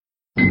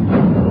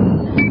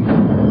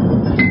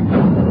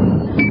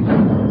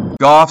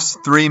Goff's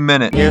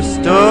 3-minute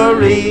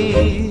history.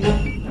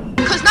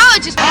 Because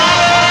knowledge is...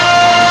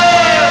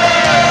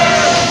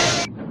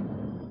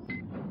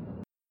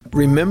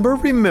 Remember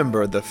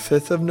the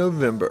 5th of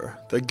November,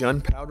 the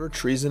gunpowder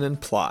treason and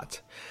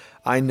plot.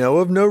 I know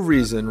of no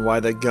reason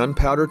why the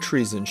gunpowder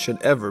treason should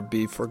ever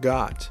be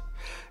forgot.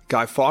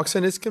 Guy Fawkes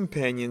and his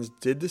companions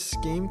did the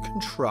scheme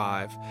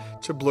contrive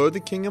to blow the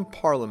king and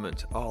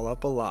parliament all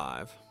up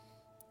alive.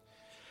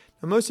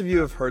 Now, most of you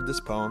have heard this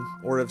poem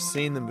or have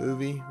seen the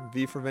movie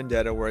V for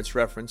Vendetta where it's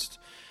referenced.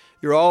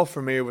 You're all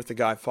familiar with the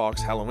Guy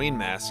Fawkes Halloween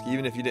mask.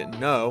 Even if you didn't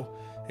know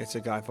it's a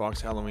Guy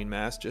Fawkes Halloween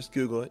mask, just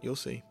Google it, you'll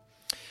see.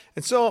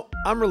 And so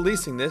I'm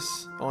releasing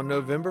this on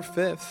November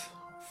 5th,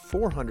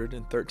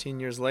 413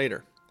 years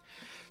later.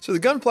 So the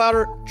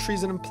gunpowder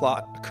treason and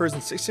plot occurs in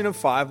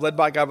 1605, led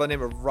by a guy by the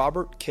name of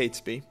Robert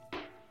Catesby.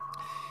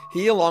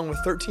 He, along with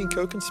 13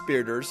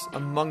 co-conspirators,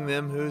 among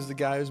them who's the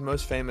guy who's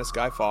most famous,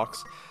 Guy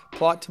Fawkes,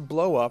 plot to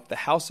blow up the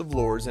House of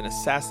Lords and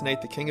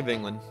assassinate the King of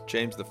England,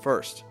 James I.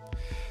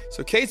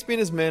 So Catesby and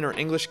his men are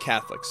English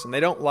Catholics, and they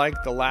don't like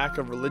the lack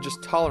of religious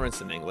tolerance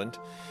in England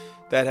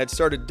that had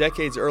started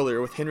decades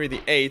earlier with Henry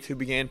VIII, who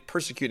began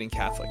persecuting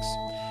Catholics.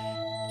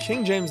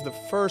 King James I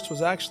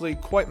was actually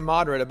quite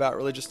moderate about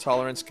religious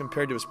tolerance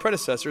compared to his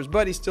predecessors,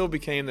 but he still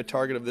became the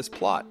target of this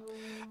plot.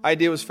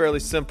 Idea was fairly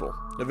simple.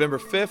 November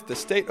 5th, the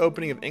state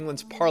opening of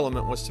England's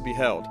Parliament was to be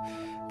held.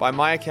 By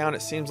my account,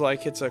 it seems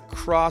like it's a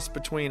cross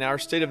between our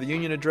State of the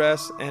Union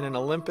address and an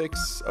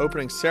Olympics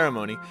opening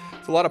ceremony,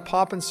 with a lot of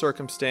pomp and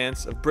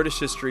circumstance of British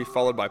history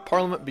followed by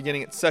Parliament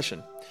beginning its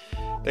session.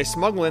 They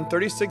smuggle in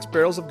 36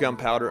 barrels of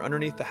gunpowder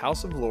underneath the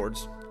House of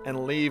Lords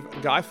and leave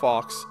Guy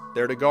Fawkes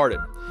there to guard it.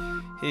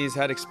 He's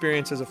had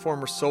experience as a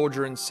former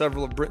soldier in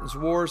several of Britain's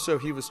wars, so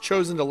he was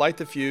chosen to light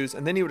the fuse,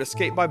 and then he would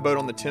escape by boat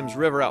on the Thames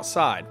River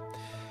outside.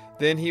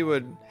 Then he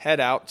would head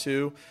out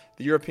to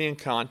the European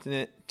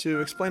continent to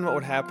explain what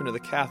would happen to the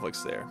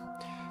Catholics there.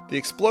 The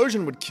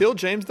explosion would kill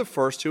James I,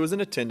 who was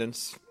in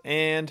attendance,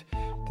 and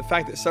the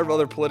fact that several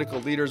other political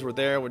leaders were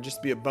there would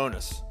just be a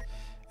bonus.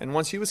 And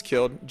once he was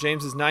killed,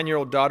 James's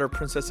 9-year-old daughter,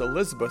 Princess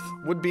Elizabeth,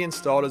 would be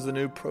installed as the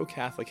new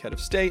pro-Catholic head of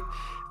state,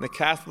 and the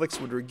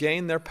Catholics would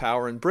regain their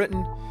power in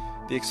Britain.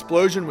 The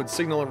explosion would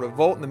signal a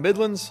revolt in the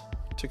Midlands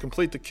to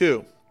complete the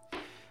coup.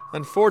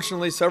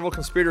 Unfortunately, several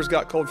conspirators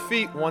got cold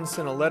feet. One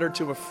sent a letter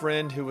to a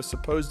friend who was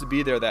supposed to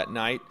be there that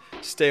night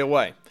to stay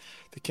away.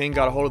 The king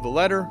got a hold of the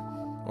letter,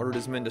 ordered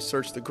his men to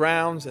search the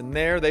grounds, and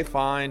there they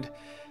find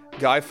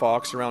Guy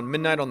Fawkes around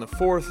midnight on the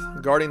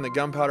 4th, guarding the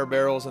gunpowder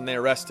barrels, and they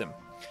arrest him.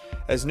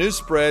 As news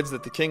spreads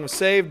that the king was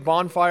saved,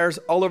 bonfires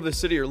all over the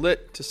city are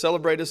lit to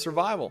celebrate his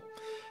survival.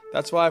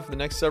 That's why for the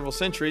next several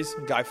centuries,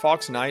 Guy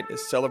Fawkes Night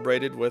is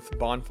celebrated with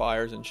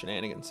bonfires and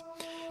shenanigans.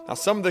 Now,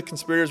 some of the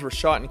conspirators were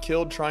shot and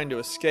killed trying to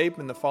escape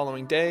in the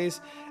following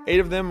days. 8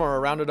 of them are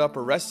rounded up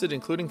arrested,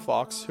 including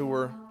Fawkes, who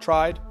were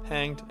tried,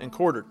 hanged, and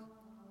quartered.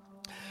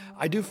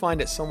 I do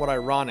find it somewhat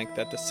ironic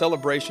that the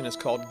celebration is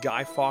called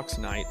Guy Fawkes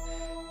Night,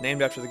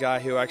 named after the guy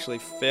who actually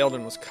failed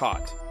and was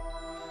caught.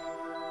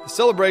 The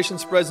celebration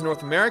spreads to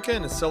North America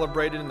and is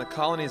celebrated in the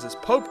colonies as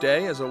Pope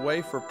Day as a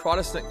way for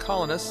Protestant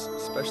colonists,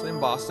 especially in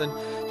Boston,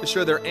 to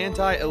show their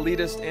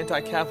anti-elitist,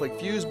 anti-Catholic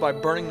views by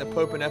burning the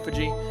Pope in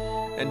effigy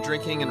and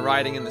drinking and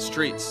rioting in the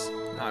streets.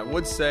 Now, I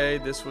would say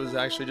this was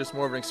actually just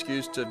more of an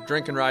excuse to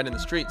drink and ride in the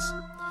streets.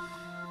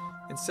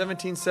 In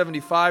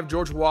 1775,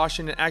 George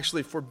Washington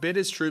actually forbid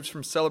his troops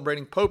from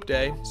celebrating Pope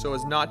Day so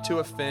as not to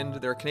offend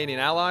their Canadian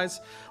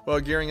allies while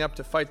gearing up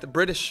to fight the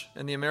British,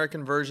 and the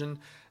American version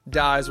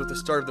dies with the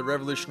start of the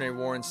Revolutionary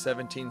War in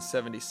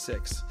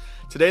 1776.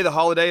 Today, the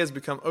holiday has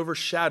become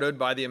overshadowed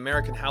by the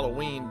American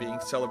Halloween being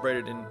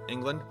celebrated in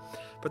England,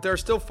 but there are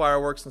still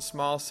fireworks and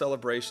small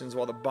celebrations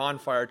while the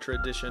bonfire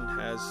tradition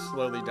has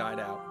slowly died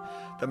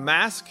out. The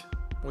mask,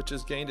 which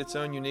has gained its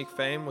own unique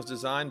fame, was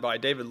designed by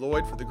David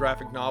Lloyd for the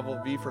graphic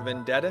novel V for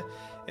Vendetta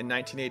in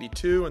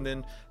 1982, and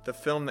then the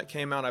film that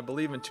came out, I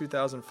believe, in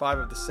 2005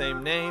 of the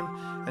same name,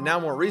 and now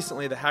more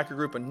recently, the hacker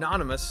group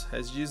Anonymous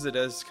has used it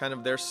as kind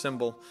of their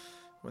symbol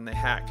when they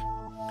hack.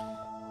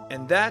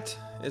 And that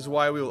is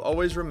why we will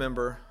always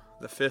remember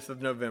the 5th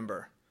of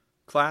November.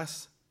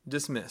 Class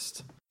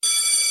dismissed.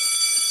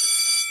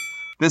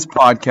 This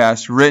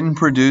podcast written,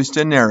 produced,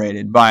 and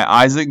narrated by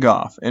Isaac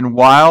Goff in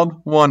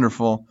wild,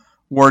 wonderful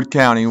Ward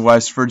County,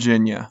 West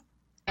Virginia.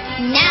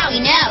 Now we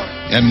know.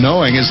 And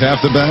knowing is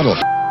half the battle.